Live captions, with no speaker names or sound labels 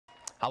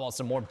How about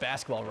some more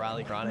basketball,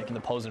 Riley Chronic and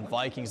the Posen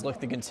Vikings look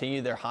to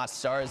continue their hot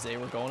start as they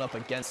were going up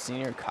against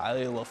senior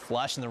Kylie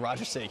LaFleche and the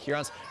Rogers City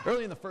Hurons.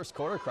 Early in the first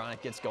quarter,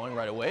 Chronic gets going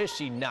right away as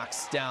she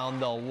knocks down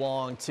the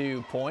long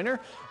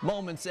two-pointer.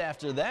 Moments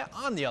after that,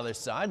 on the other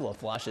side,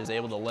 LaFleche is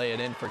able to lay it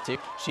in for two.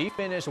 She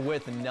finished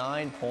with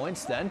 9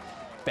 points then.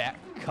 Back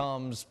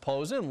comes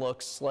Posen.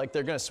 Looks like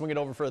they're going to swing it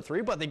over for a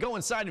three, but they go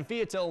inside and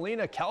feed it to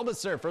Alina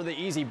Kelbitzer for the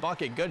easy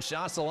bucket. Good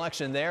shot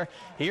selection there.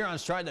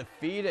 Hurons tried to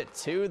feed it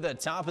to the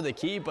top of the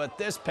key, but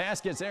this pass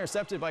gets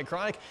intercepted by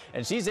Chronic,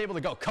 and she's able to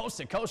go coast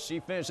to coast.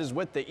 She finishes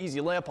with the easy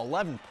layup.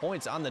 11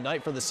 points on the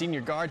night for the senior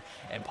guard,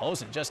 and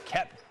Posen just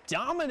kept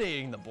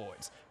dominating the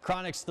boys.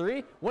 Chronic's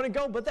three wouldn't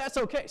go, but that's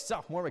okay.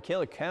 Sophomore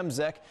Michaela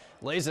Kemzek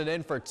lays it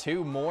in for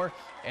two more,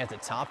 and to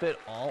top it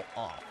all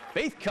off,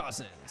 Faith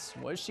Cousins.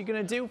 What is she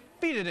going to do?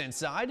 Feed it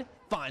inside.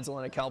 Finds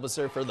Alina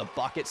Kelbitzer for the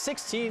bucket.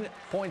 16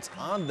 points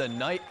on the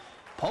night.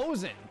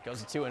 Posen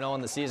goes to 2-0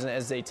 in the season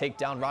as they take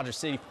down Rogers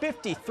City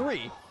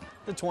 53-26.